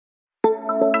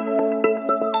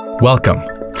Welcome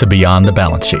to Beyond the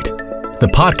Balance Sheet, the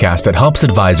podcast that helps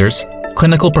advisors,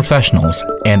 clinical professionals,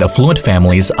 and affluent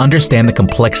families understand the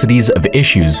complexities of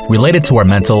issues related to our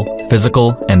mental,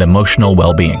 physical, and emotional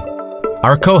well-being.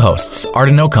 Our co-hosts,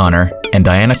 Arden O'Connor and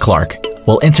Diana Clark,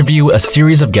 will interview a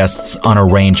series of guests on a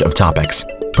range of topics,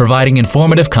 providing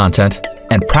informative content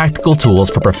and practical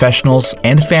tools for professionals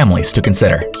and families to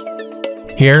consider.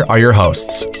 Here are your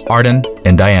hosts, Arden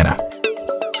and Diana.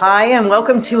 Hi, and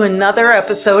welcome to another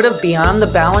episode of Beyond the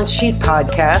Balance Sheet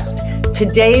podcast.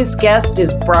 Today's guest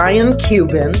is Brian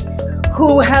Cuban,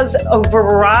 who has a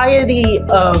variety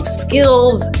of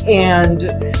skills and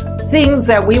things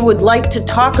that we would like to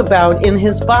talk about in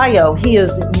his bio. He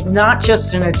is not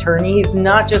just an attorney. He's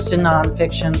not just a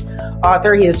nonfiction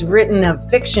author. He has written a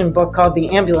fiction book called The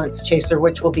Ambulance Chaser,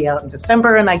 which will be out in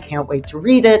December, and I can't wait to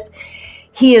read it.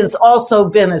 He has also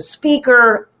been a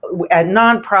speaker at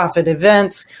nonprofit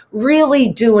events, really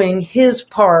doing his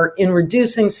part in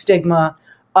reducing stigma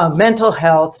of mental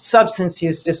health, substance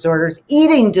use disorders,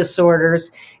 eating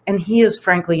disorders, and he is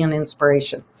frankly an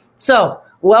inspiration. So,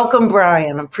 welcome,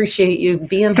 Brian. Appreciate you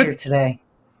being here today.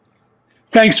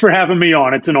 Thanks for having me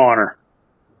on. It's an honor.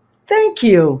 Thank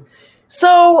you.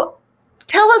 So,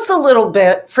 tell us a little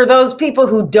bit, for those people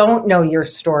who don't know your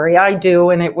story. I do,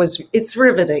 and it's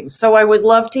riveting. So I would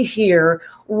love to hear,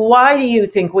 why do you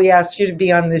think we asked you to be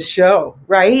on this show,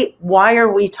 right? Why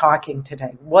are we talking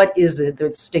today? What is it,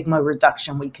 the stigma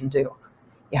reduction we can do?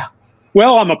 Yeah.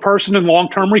 Well, I'm a person in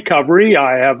long-term recovery.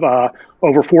 I have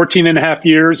over 14 and a half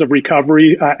years of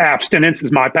recovery. Abstinence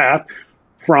is my path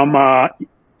from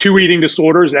 2 eating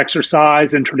disorders,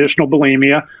 exercise, and traditional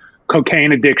bulimia,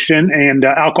 cocaine addiction, and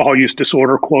alcohol use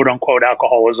disorder, quote unquote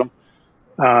alcoholism.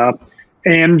 It's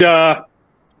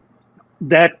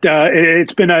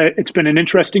been an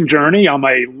interesting journey. I'm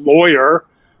a lawyer,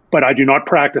 but I do not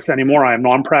practice anymore. I am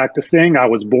non-practicing. I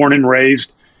was born and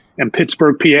raised in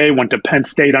Pittsburgh, PA, went to Penn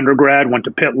State undergrad, went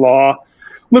to Pitt Law,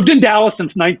 lived in Dallas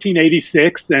since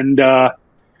 1986, and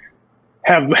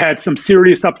have had some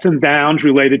serious ups and downs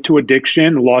related to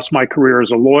addiction, lost my career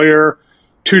as a lawyer,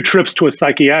 2 trips to a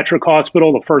psychiatric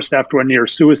hospital, the first after a near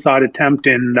suicide attempt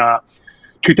in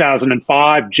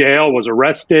 2005, jail, was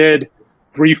arrested,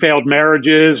 3 failed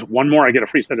marriages, 1 more, I get a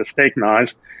free set of steak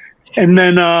knives, and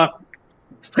then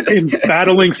in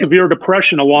battling severe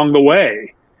depression along the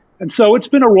way. And so it's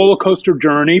been a roller coaster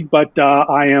journey, but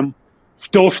I am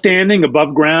still standing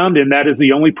above ground, and that is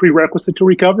the only prerequisite to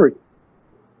recovery.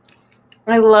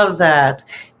 I love that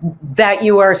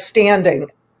you are standing.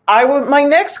 My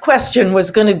next question was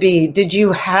going to be, did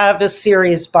you have a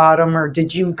serious bottom, or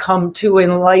did you come to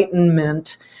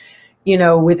enlightenment,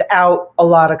 without a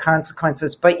lot of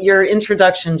consequences? But your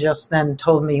introduction just then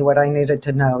told me what I needed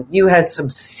to know. You had some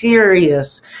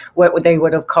serious, what they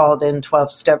would have called in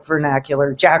 12-step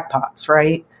vernacular, jackpots,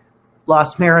 right?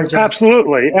 Lost marriages.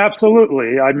 Absolutely.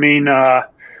 I mean,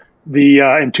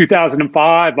 in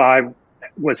 2005, I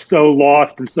was so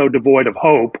lost and so devoid of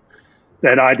hope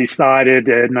that I decided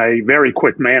in a very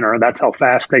quick manner, and that's how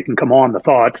fast they can come on, the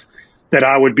thoughts, that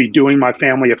I would be doing my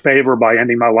family a favor by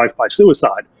ending my life by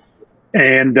suicide.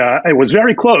 And it was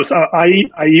very close. I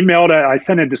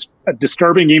sent a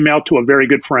disturbing email to a very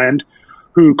good friend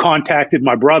who contacted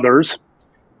my brothers.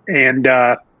 And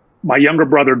my younger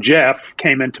brother, Jeff,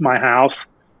 came into my house,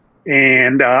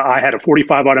 and I had a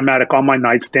 .45 automatic on my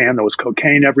nightstand. There was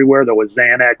cocaine everywhere. There was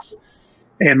Xanax.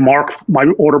 And Mark,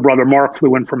 my older brother, Mark,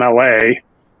 flew in from LA,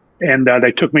 and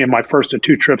they took me on my first of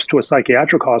 2 trips to a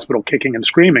psychiatric hospital, kicking and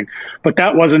screaming. But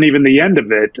that wasn't even the end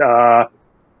of it. I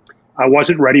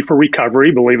wasn't ready for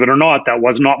recovery, believe it or not. That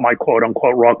was not my quote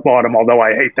unquote rock bottom, although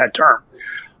I hate that term.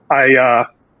 I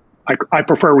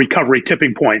prefer recovery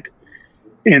tipping point.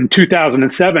 In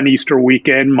 2007, Easter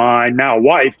weekend, my now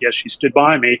wife, yes, she stood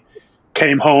by me,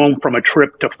 came home from a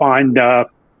trip to find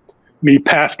me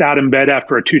passed out in bed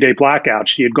after a 2-day blackout.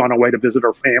 She had gone away to visit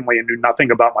her family and knew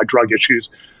nothing about my drug issues.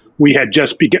 We had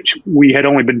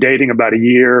only been dating about a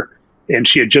year, and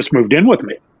she had just moved in with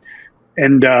me.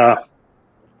 And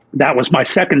that was my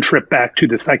second trip back to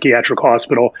the psychiatric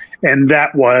hospital. And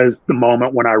that was the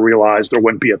moment when I realized there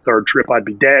wouldn't be a third trip. I'd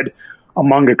be dead,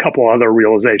 among a couple other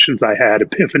realizations I had,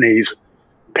 epiphanies,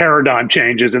 paradigm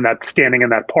changes, and that standing in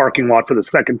that parking lot for the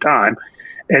second time.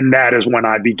 And that is when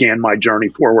I began my journey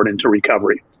forward into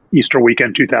recovery, Easter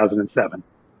weekend 2007.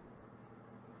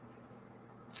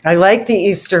 I like the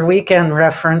Easter weekend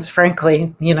reference,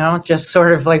 frankly, just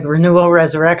sort of like renewal,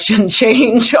 resurrection,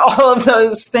 change, all of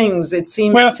those things. It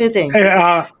seems fitting.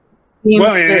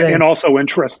 And also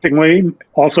interestingly,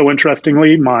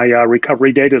 my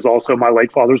recovery date is also my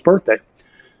late father's birthday.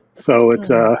 So it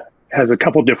has a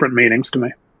couple different meanings to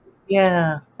me.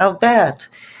 Yeah, I'll bet.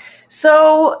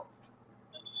 So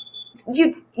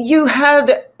you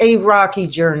had a rocky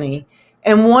journey,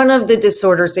 and one of the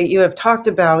disorders that you have talked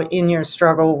about in your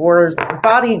struggle was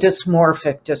body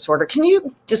dysmorphic disorder. Can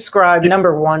you describe,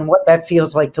 number one, what that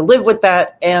feels like to live with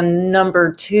that, and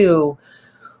number two,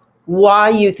 why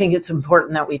you think it's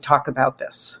important that we talk about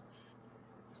this?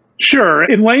 Sure.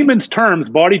 In layman's terms,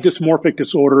 body dysmorphic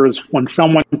disorder is when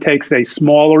someone takes a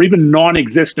small or even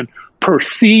non-existent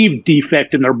perceived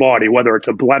defect in their body, whether it's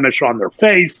a blemish on their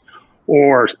face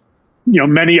or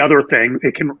many other things.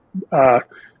 It can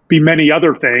be many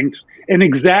other things, and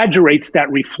exaggerates that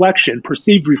reflection,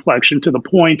 perceived reflection, to the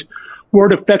point where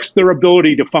it affects their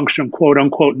ability to function, quote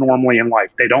unquote, normally in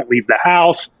life. They don't leave the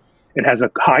house. It has a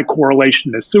high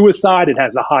correlation to suicide. It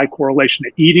has a high correlation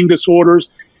to eating disorders.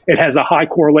 It has a high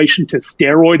correlation to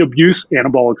steroid abuse,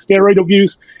 anabolic steroid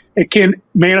abuse. It can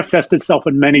manifest itself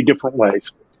in many different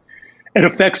ways. It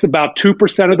affects about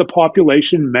 2% of the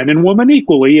population, men and women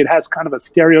equally. It has kind of a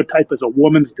stereotype as a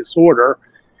woman's disorder.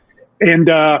 And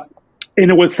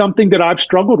it was something that I've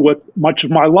struggled with much of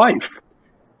my life.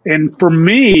 And for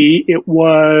me, it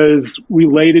was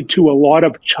related to a lot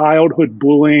of childhood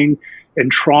bullying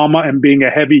and trauma, and being a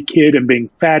heavy kid and being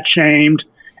fat shamed,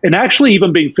 and actually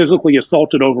even being physically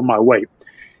assaulted over my weight.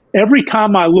 Every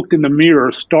time I looked in the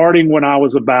mirror, starting when I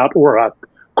was or a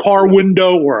car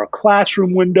window or a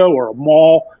classroom window or a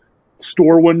mall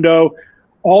store window,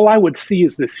 all I would see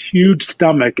is this huge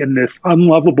stomach and this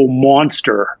unlovable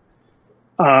monster,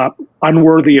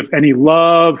 unworthy of any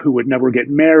love, who would never get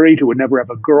married, who would never have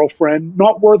a girlfriend,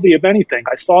 not worthy of anything.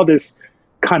 I saw this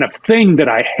kind of thing that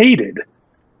I hated,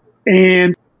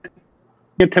 and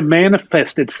to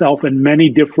manifest itself in many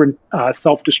different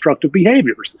self-destructive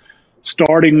behaviors,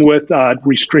 starting with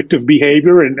restrictive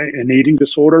behavior and eating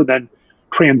disorder, then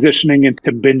transitioning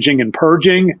into binging and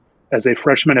purging as a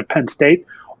freshman at Penn State.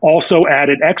 Also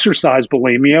added exercise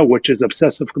bulimia, which is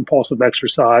obsessive compulsive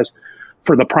exercise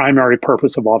for the primary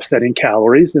purpose of offsetting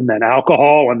calories, and then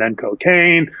alcohol, and then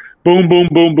cocaine. Boom, boom,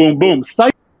 boom, boom, boom.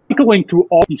 Cycling through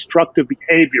all destructive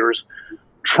behaviors,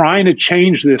 trying to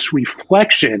change this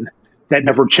reflection that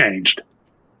never changed.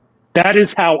 That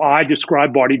is how I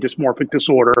describe body dysmorphic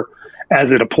disorder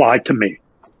as it applied to me.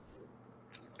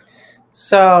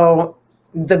 So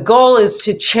the goal is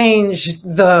to change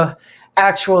the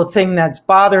actual thing that's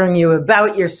bothering you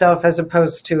about yourself, as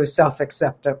opposed to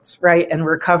self-acceptance, right? And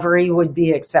recovery would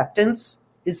be acceptance.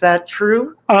 Is that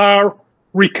true?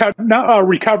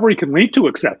 Recovery can lead to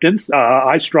acceptance.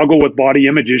 I struggle with body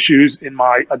image issues in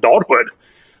my adulthood.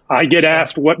 I get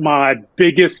asked what my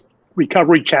biggest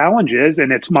recovery challenge is,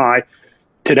 and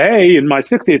today in my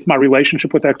 60s, it's my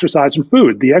relationship with exercise and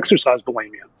food, the exercise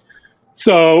bulimia.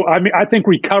 So, I think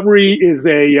recovery is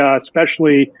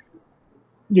especially,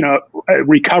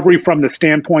 recovery from the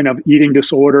standpoint of eating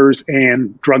disorders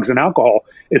and drugs and alcohol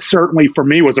is certainly, for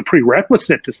me, was a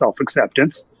prerequisite to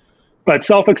self-acceptance. But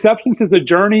self-acceptance is a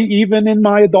journey even in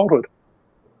my adulthood.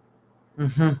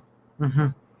 Mm-hmm. Mm-hmm.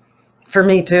 For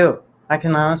me too. I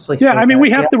can honestly say that.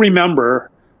 We have to remember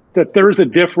that there's a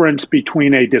difference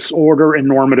between a disorder and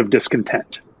normative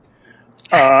discontent.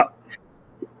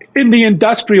 In the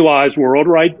industrialized world,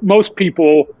 right, most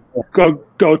people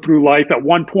go through life at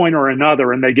one point or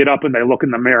another, and they get up and they look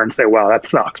in the mirror and say, wow, that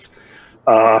sucks.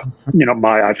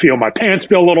 I feel my pants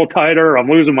feel a little tighter. I'm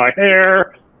losing my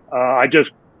hair. I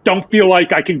just don't feel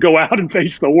like I can go out and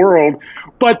face the world.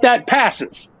 But that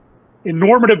passes. In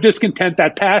normative discontent,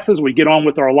 that passes. We get on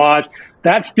with our lives.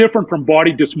 That's different from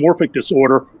body dysmorphic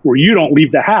disorder, where you don't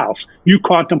leave the house. You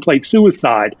contemplate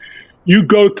suicide. You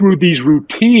go through these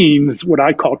routines, what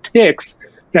I call tics,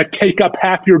 that take up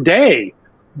half your day,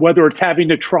 whether it's having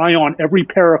to try on every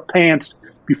pair of pants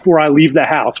before I leave the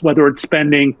house, whether it's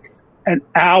spending an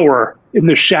hour in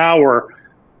the shower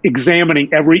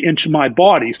examining every inch of my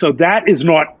body. So that is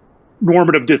not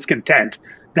normative discontent.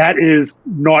 That is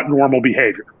not normal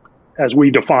behavior as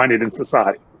we define it in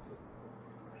society.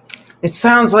 It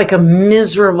sounds like a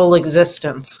miserable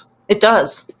existence. It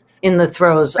does, in the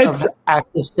throes of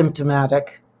active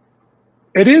symptomatic.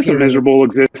 It is a miserable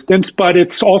existence, but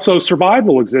it's also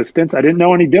survival existence. I didn't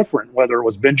know any different, whether it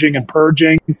was binging and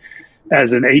purging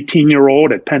as an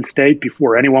 18-year-old at Penn State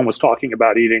before anyone was talking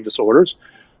about eating disorders,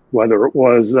 whether it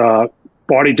was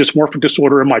body dysmorphic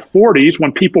disorder in my 40s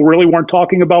when people really weren't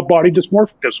talking about body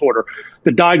dysmorphic disorder.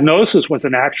 The diagnosis was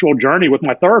an actual journey with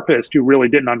my therapist, who really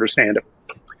didn't understand it.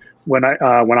 When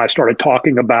I started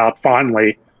talking about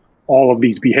finally all of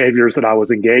these behaviors that I was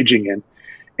engaging in.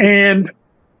 And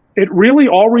it really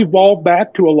all revolved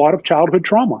back to a lot of childhood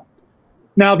trauma.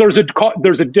 Now, there's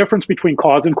a difference between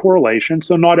cause and correlation.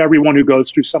 So not everyone who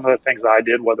goes through some of the things I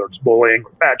did, whether it's bullying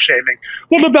or fat shaming,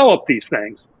 will develop these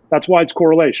things. That's why it's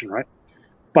correlation, right?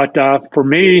 But for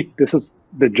me, this is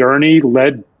the journey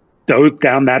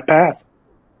down that path.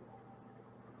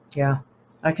 Yeah,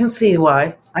 I can see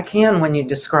why. I can when you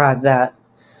describe that.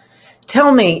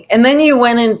 Tell me, and then you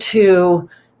went into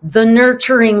the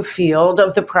nurturing field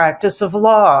of the practice of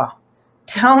law.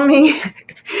 Tell me,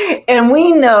 and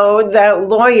we know that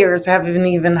lawyers have an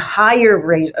even higher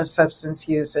rate of substance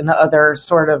use and other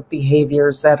sort of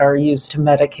behaviors that are used to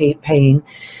medicate pain.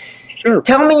 Sure.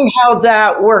 Tell me how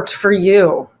that worked for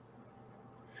you.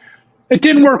 It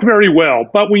didn't work very well,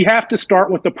 but we have to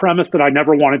start with the premise that I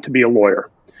never wanted to be a lawyer.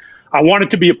 I wanted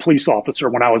to be a police officer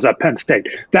when I was at Penn State.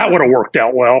 That would have worked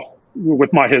out well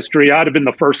with my history. I'd have been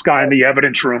the first guy in the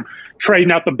evidence room trading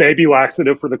out the baby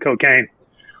laxative for the cocaine.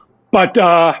 But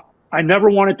I never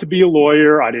wanted to be a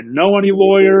lawyer. I didn't know any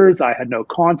lawyers. I had no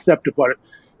concept of what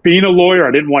being a lawyer.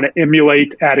 I didn't want to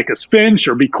emulate Atticus Finch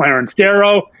or be Clarence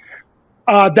Darrow.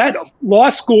 That law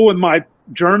school and my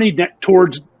journey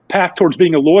towards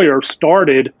being a lawyer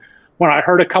started when I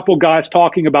heard a couple guys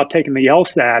talking about taking the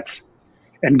LSATs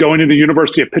and going to the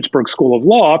University of Pittsburgh School of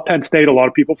Law. Penn State, a lot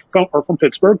of people are from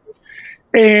Pittsburgh.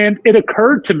 And it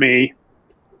occurred to me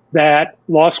that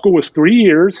law school was 3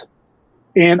 years,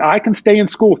 and I can stay in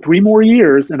school 3 more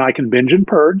years, and I can binge and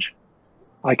purge,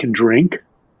 I can drink,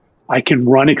 I can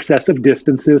run excessive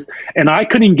distances, and I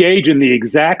could engage in the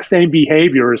exact same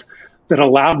behaviors that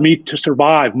allowed me to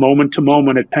survive moment to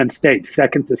moment at Penn State,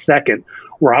 second to second,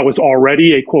 where I was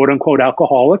already a quote-unquote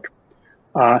alcoholic,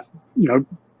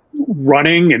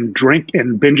 running and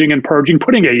binging and purging,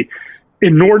 putting a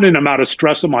inordinate amount of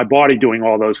stress on my body doing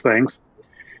all those things.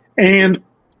 And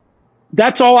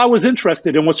that's all I was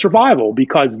interested in was survival,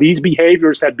 because these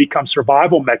behaviors had become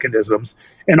survival mechanisms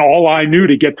and all I knew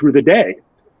to get through the day.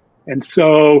 And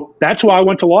so that's why I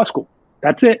went to law school.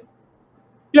 That's it.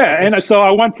 Yeah. And so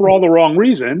I went for all the wrong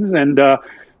reasons. And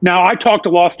now I talk to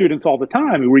law students all the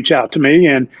time who reach out to me,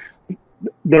 and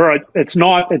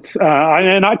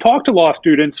and I talk to law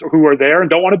students who are there and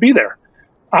don't want to be there.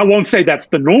 I won't say that's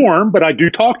the norm, but I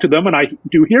do talk to them and I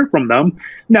do hear from them.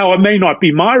 Now, it may not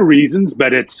be my reasons,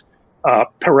 but it's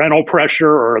parental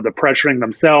pressure or the pressuring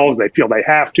themselves. They feel they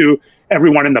have to.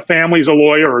 Everyone in the family's a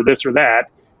lawyer or this or that.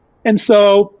 And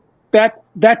so that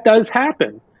does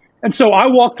happen. And so I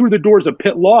walked through the doors of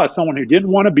Pitt Law as someone who didn't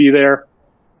want to be there,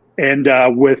 and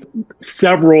with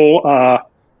several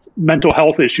mental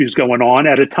health issues going on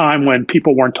at a time when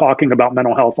people weren't talking about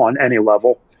mental health on any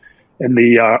level in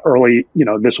the early,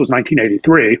 this was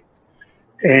 1983.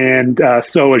 And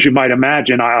so as you might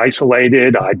imagine, I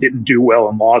isolated. I didn't do well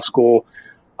in law school.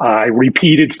 I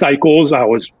repeated cycles. I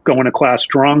was going to class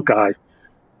drunk.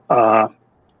 I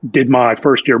did my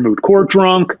first year moot court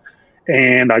drunk,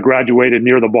 and I graduated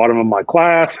near the bottom of my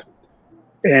class.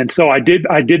 And so I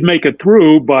did make it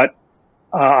through, but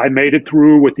I made it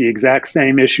through with the exact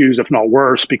same issues, if not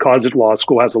worse, because law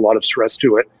school has a lot of stress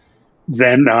to it,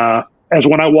 than as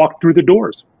when I walked through the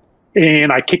doors.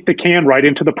 And I kicked the can right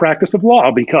into the practice of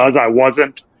law because I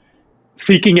wasn't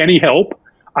seeking any help.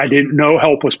 I didn't know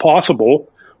help was possible.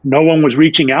 No one was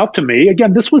reaching out to me.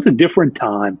 Again, this was a different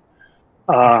time.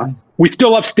 We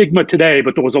still have stigma today,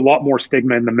 but there was a lot more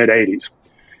stigma in the mid-'80s.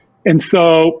 And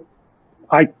so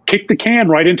I kicked the can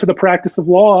right into the practice of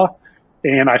law.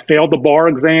 And I failed the bar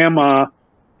exam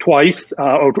twice,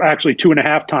 or actually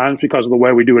 2.5 times because of the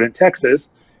way we do it in Texas,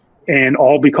 and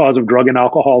all because of drug and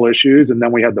alcohol issues. And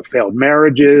then we had the failed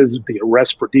marriages, the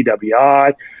arrest for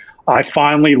DWI. I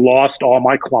finally lost all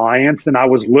my clients, and I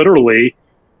was literally,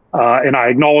 and I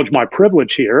acknowledge my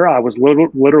privilege here, I was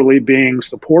literally being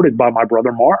supported by my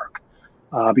brother Mark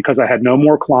because I had no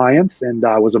more clients and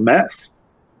I was a mess.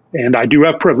 And I do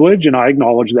have privilege, and I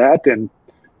acknowledge that. And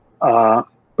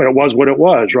but it was what it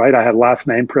was, right? I had last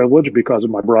name privilege because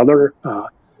of my brother.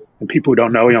 And people who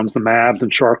don't know, he owns the Mavs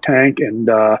and Shark Tank.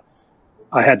 And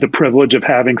I had the privilege of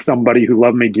having somebody who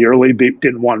loved me dearly,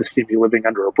 didn't want to see me living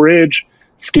under a bridge,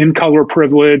 skin color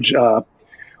privilege,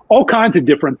 all kinds of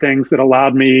different things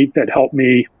that helped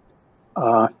me,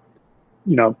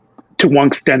 to one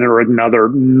extent or another,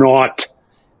 not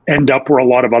end up where a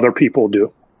lot of other people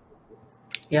do.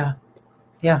 Yeah.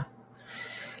 Yeah.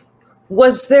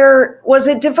 Was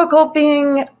it difficult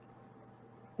being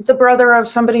the brother of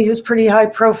somebody who's pretty high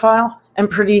profile and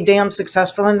pretty damn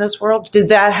successful in this world? Did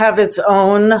that have its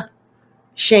own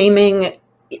shaming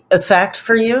effect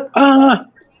for you?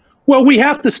 Well, we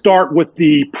have to start with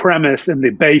the premise and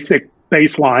the basic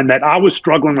baseline that I was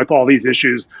struggling with all these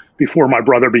issues before my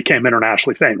brother became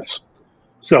internationally famous.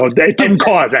 So it didn't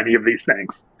cause any of these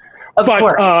things. Of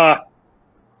course.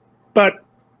 But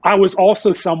I was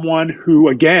also someone who,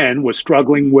 again, was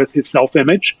struggling with his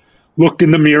self-image, looked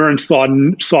in the mirror and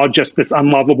saw just this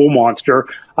unlovable monster.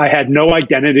 I had no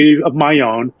identity of my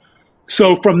own.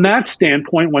 So from that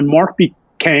standpoint, when Mark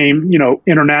became,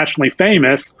 internationally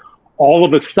famous, all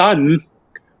of a sudden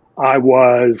I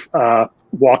was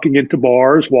walking into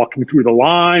bars, walking through the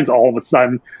lines. All of a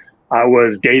sudden I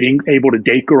was able to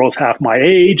date girls half my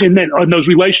age. And those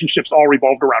relationships all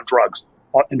revolved around drugs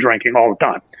and drinking all the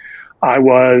time. I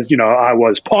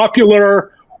was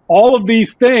popular, all of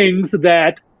these things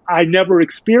that I never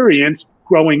experienced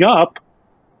growing up.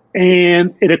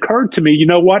 And it occurred to me, you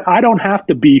know what? I don't have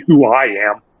to be who I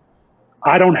am.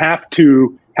 I don't have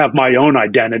to have my own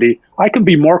identity. I can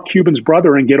be Mark Cuban's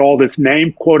brother and get all this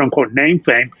name, quote unquote, name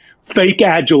fame, fake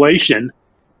adulation,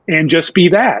 and just be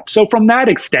that. So from that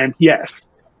extent, yes.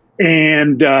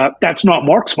 And that's not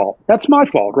Mark's fault. That's my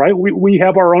fault, right? We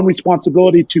have our own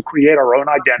responsibility to create our own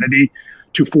identity,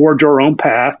 to forge our own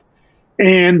path.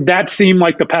 And that seemed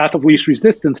like the path of least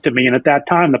resistance to me. And at that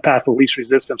time, the path of least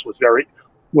resistance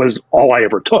was all I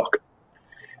ever took.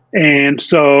 And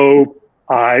so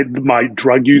my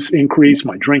drug use increased,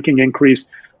 my drinking increased.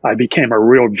 I became a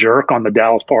real jerk on the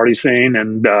Dallas party scene.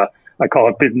 And I call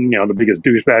it, the biggest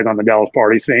douchebag on the Dallas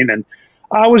party scene. And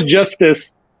I was just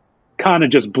this kind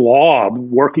of just blob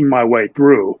working my way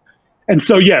through. And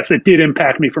so, yes, it did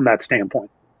impact me from that standpoint.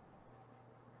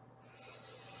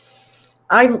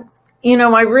 I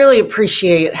really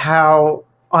appreciate how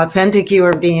authentic you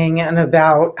are being and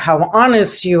about how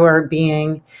honest you are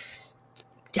being.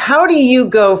 How do you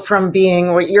go from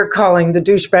being what you're calling the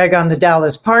douchebag on the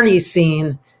Dallas party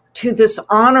scene to this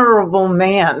honorable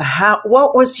man?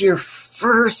 What was your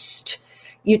first?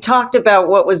 You talked about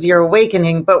what was your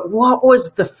awakening, but what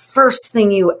was the first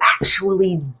thing you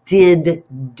actually did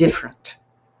different?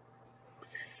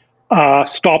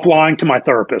 Stop lying to my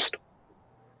therapist.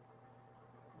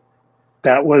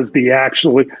 That was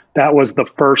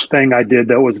the first thing I did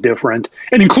that was different,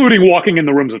 and including walking in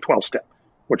the rooms of 12-step,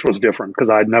 which was different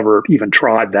because I'd never even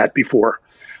tried that before.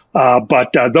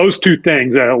 But those two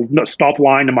things, stop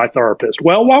lying to my therapist.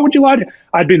 Well, why would you lie?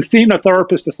 I'd been seeing a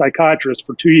therapist, a psychiatrist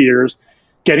for 2 years,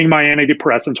 getting my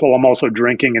antidepressants while I'm also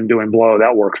drinking and doing blow.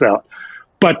 That works out.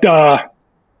 But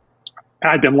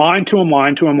I'd been lying to him.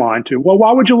 Well,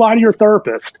 why would you lie to your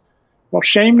therapist? Well,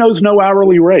 shame knows no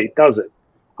hourly rate, does it?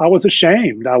 I was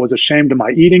ashamed. I was ashamed of my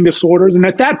eating disorders. And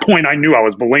at that point, I knew I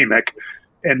was bulimic.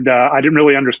 And I didn't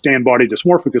really understand body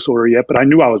dysmorphic disorder yet, but I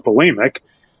knew I was bulimic.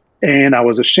 And I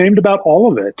was ashamed about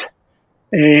all of it.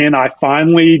 And I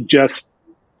finally just,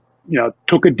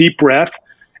 took a deep breath,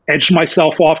 edged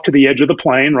myself off to the edge of the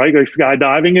plane, right, like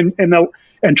skydiving,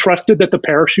 and trusted that the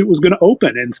parachute was going to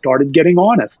open, and started getting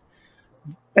honest.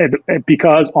 And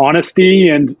because honesty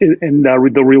and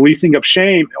the releasing of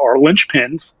shame are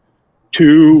linchpins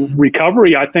to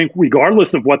recovery, I think,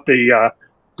 regardless of what the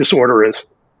disorder is.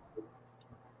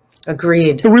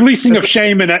 Agreed. The releasing of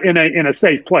shame in a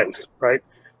safe place, right?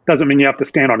 Doesn't mean you have to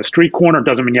stand on a street corner.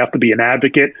 Doesn't mean you have to be an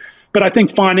advocate. But I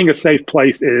think finding a safe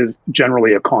place is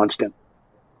generally a constant.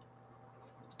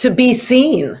 To be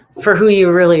seen for who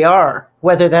you really are,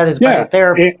 whether that is by a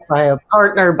therapist, by a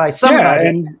partner, by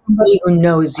somebody who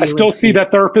knows you. I still see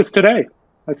that therapist today.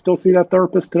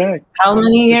 How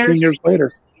many years? 15 years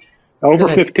later. Over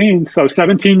 15. So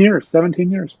 17 years.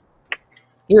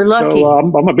 You're lucky. So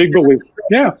I'm a big believer.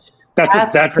 Yeah.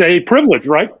 That's a privilege,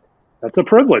 right? That's a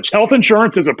privilege. Health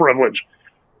insurance is a privilege.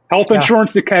 Health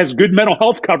insurance that has good mental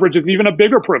health coverage is even a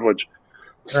bigger privilege.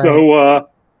 Right. So,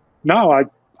 no,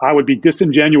 I would be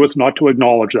disingenuous not to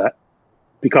acknowledge that,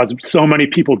 because so many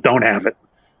people don't have it.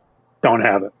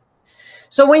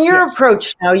 So when you're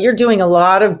approached now, you're doing a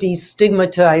lot of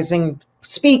destigmatizing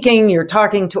speaking, you're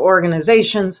talking to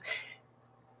organizations.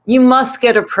 You must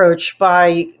get approached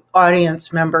by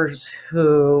audience members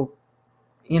who,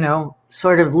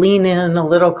 sort of lean in a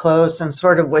little close and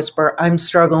sort of whisper, I'm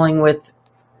struggling with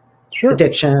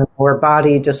addiction or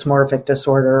body dysmorphic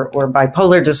disorder or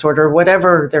bipolar disorder,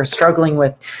 whatever they're struggling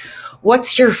with.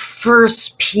 What's your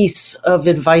first piece of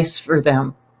advice for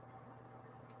them?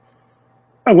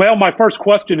 Well, my first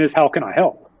question is, how can I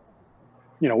help?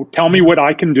 Tell me what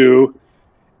I can do.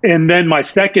 And then my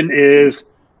second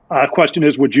question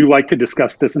is, would you like to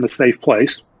discuss this in a safe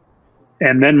place?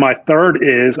 And then my third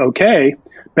is, okay,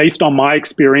 based on my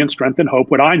experience, strength, and hope,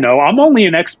 what I know, I'm not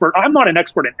an expert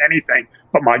in anything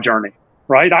but my journey,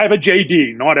 right? I have a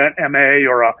JD, not an MA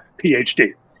or a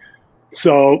PhD.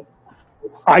 So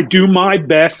I do my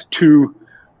best to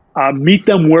meet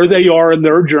them where they are in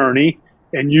their journey,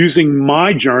 and using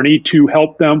my journey to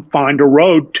help them find a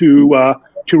road to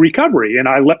to recovery. And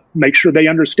make sure they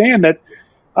understand that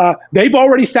they've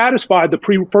already satisfied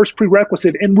the first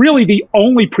prerequisite and really the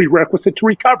only prerequisite to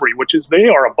recovery, which is they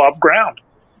are above ground.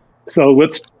 So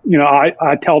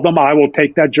I tell them I will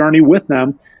take that journey with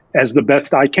them as the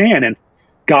best I can and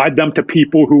guide them to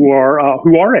people who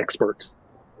are experts,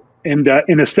 and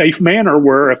in a safe manner,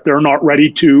 where if they're not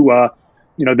ready to,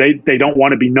 they don't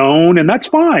want to be known, and that's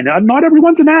fine. Not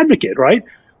everyone's an advocate, right?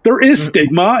 There is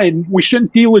stigma, and we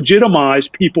shouldn't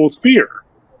delegitimize people's fear.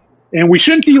 And we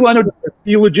shouldn't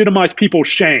delegitimize people's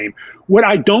shame. What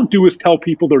I don't do is tell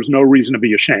people there's no reason to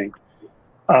be ashamed,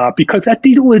 because that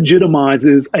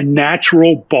delegitimizes a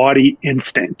natural body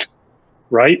instinct,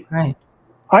 right? Right.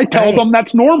 I tell them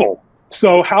that's normal.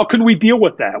 So how can we deal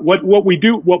with that? What we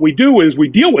do is we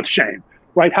deal with shame,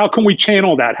 right? How can we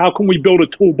channel that? How can we build a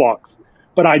toolbox?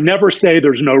 But I never say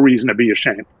there's no reason to be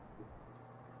ashamed.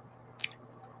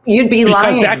 You'd be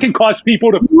lying. Because that can cause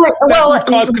people to cause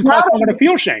someone to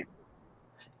feel shame.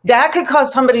 That could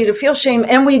cause somebody to feel shame.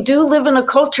 And we do live in a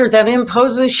culture that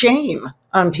imposes shame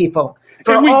on people.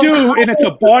 And we do, and it's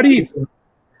a body's.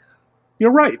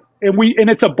 You're right.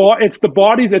 It's the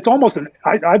body's, it's almost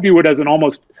I view it as an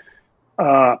almost,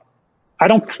 I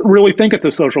don't really think it's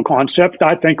a social concept.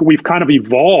 I think we've kind of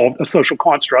evolved a social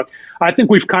construct. I think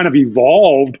we've kind of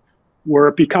evolved where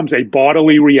it becomes a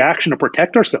bodily reaction to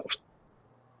protect ourselves.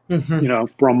 Mm-hmm.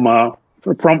 From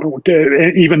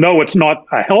even though it's not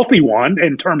a healthy one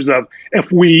in terms of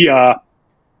if we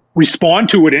respond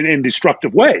to it in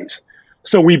destructive ways.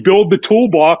 So we build the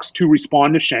toolbox to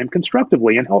respond to shame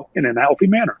constructively and in a healthy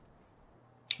manner.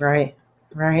 Right.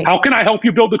 How can I help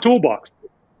you build the toolbox?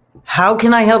 How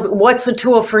can I help? What's a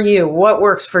tool for you? What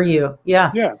works for you?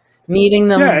 Yeah. Meeting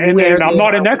them. Yeah, and I'm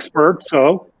not an expert,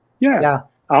 so yeah.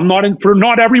 I'm not for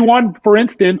not everyone. For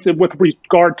instance, with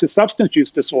regard to substance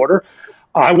use disorder,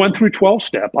 I went through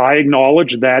 12-step. I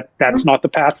acknowledge that that's not the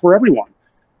path for everyone.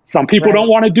 Some people don't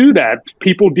want to do that.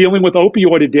 People dealing with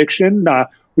opioid addiction,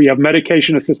 we have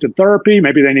medication-assisted therapy.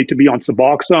 Maybe they need to be on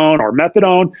Suboxone or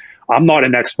methadone. I'm not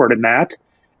an expert in that.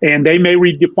 And they may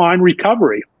redefine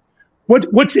recovery.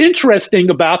 What's interesting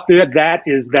about that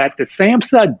is that the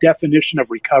SAMHSA definition of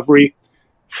recovery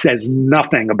says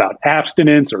nothing about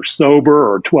abstinence or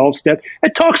sober or 12-step.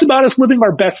 It talks about us living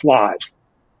our best lives.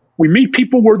 We meet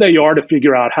people where they are to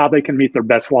figure out how they can meet their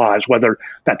best lives, whether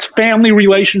that's family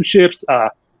relationships,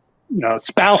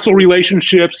 spousal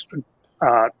relationships,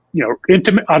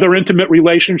 intimate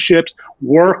relationships,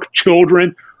 work,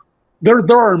 children. There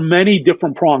are many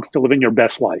different prongs to living your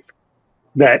best life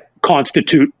that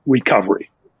constitute recovery.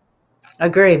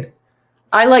 Agreed.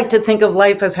 I like to think of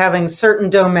life as having certain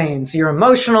domains: your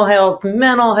emotional health,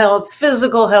 mental health,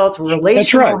 physical health,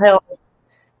 relational health,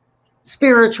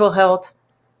 spiritual health.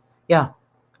 Yeah,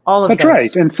 all of That's those.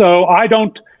 right. And so I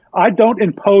don't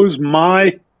impose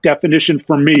my definition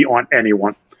for me on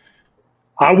anyone.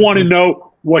 I want to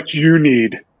know what you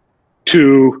need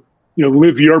to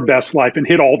live your best life and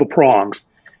hit all the prongs.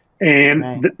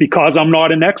 And because I'm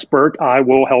not an expert, I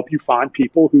will help you find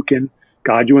people who can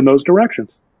guide you in those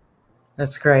directions.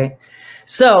 That's great.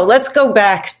 So let's go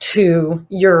back to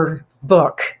your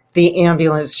book, The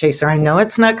Ambulance Chaser. I know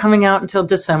it's not coming out until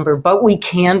December, but we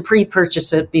can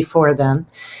pre-purchase it before then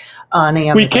on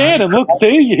Amazon. We can, and look,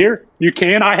 see, here, you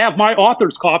can. I have my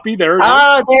author's copy. There it is.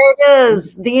 Oh, there it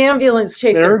is. The Ambulance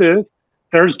Chaser. There it is.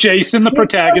 There's Jason, the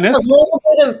protagonist. A little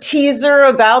bit of teaser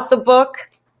about the book.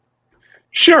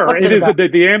 Sure.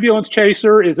 The Ambulance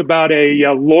Chaser is about a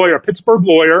lawyer, a Pittsburgh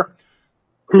lawyer,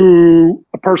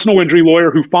 a personal injury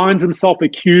lawyer who finds himself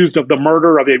accused of the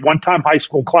murder of a one-time high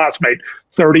school classmate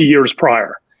 30 years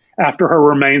prior after her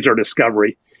remains are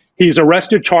discovered. He's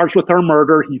arrested, charged with her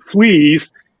murder. He flees,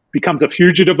 becomes a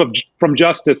fugitive from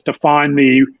justice to find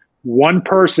the one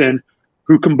person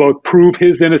who can both prove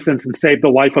his innocence and save the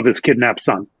life of his kidnapped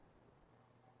son.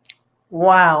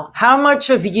 Wow. How much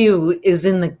of you is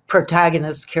in the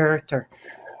protagonist character?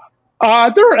 There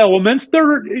are elements.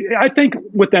 I think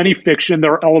with any fiction,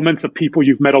 there are elements of people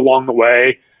you've met along the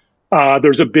way.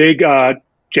 There's a big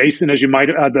Jason,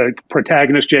 the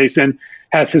protagonist, Jason,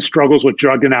 has his struggles with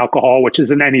drug and alcohol, which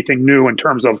isn't anything new in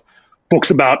terms of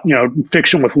books about,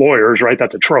 fiction with lawyers, right?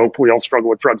 That's a trope. We all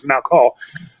struggle with drugs and alcohol.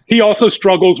 He also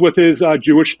struggles with his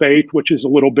Jewish faith, which is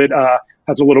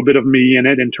has a little bit of me in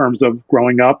it in terms of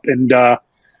growing up. And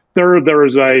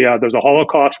there's a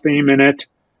Holocaust theme in it.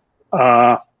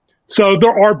 So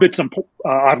there are bits and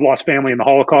I've lost family in the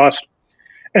Holocaust.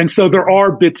 And so there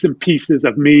are bits and pieces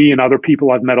of me and other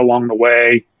people I've met along the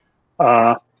way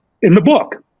in the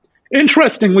book.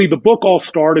 Interestingly, the book all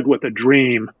started with a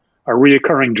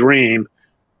reoccurring dream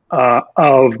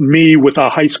of me with a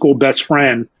high school best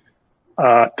friend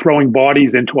throwing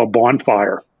bodies into a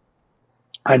bonfire.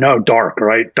 I know, dark,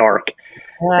 right? Dark.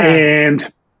 Wow.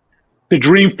 And the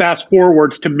dream fast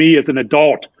forwards to me as an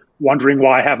adult, wondering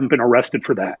why I haven't been arrested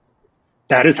for that.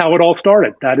 That is how it all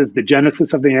started. That is the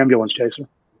genesis of the Ambulance Chaser.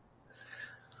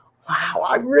 Wow,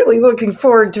 I'm really looking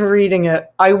forward to reading it.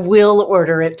 I will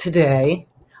order it today.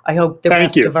 I hope the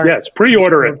rest of our... Yes,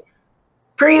 pre-order it.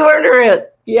 Pre-order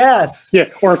it. Yes. Yeah,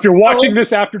 or if you're watching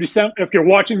this after December, if you're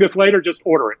watching this later, just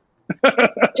order it.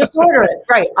 Just order it.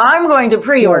 Right. I'm going to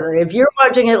pre-order. If you're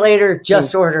watching it later,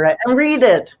 just order it and read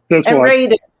it and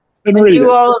rate it and do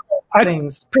all of those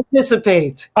things.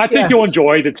 Participate. I think you'll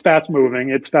enjoy it. It's fast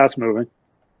moving.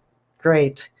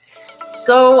 Great.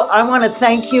 So I want to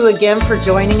thank you again for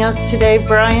joining us today,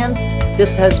 Brian.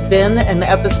 This has been an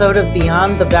episode of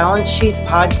Beyond the Balance Sheet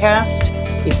podcast.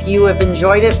 If you have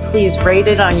enjoyed it, please rate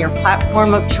it on your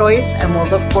platform of choice, and we'll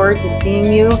look forward to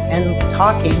seeing you and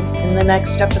talking in the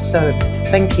next episode.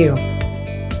 Thank you.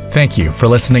 Thank you for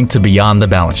listening to Beyond the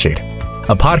Balance Sheet,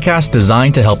 a podcast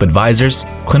designed to help advisors,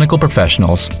 clinical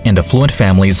professionals, and affluent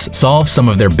families solve some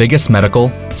of their biggest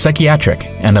medical, psychiatric,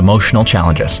 and emotional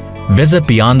challenges. Visit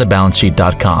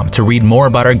beyondthebalancesheet.com to read more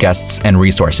about our guests and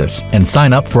resources, and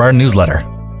sign up for our newsletter.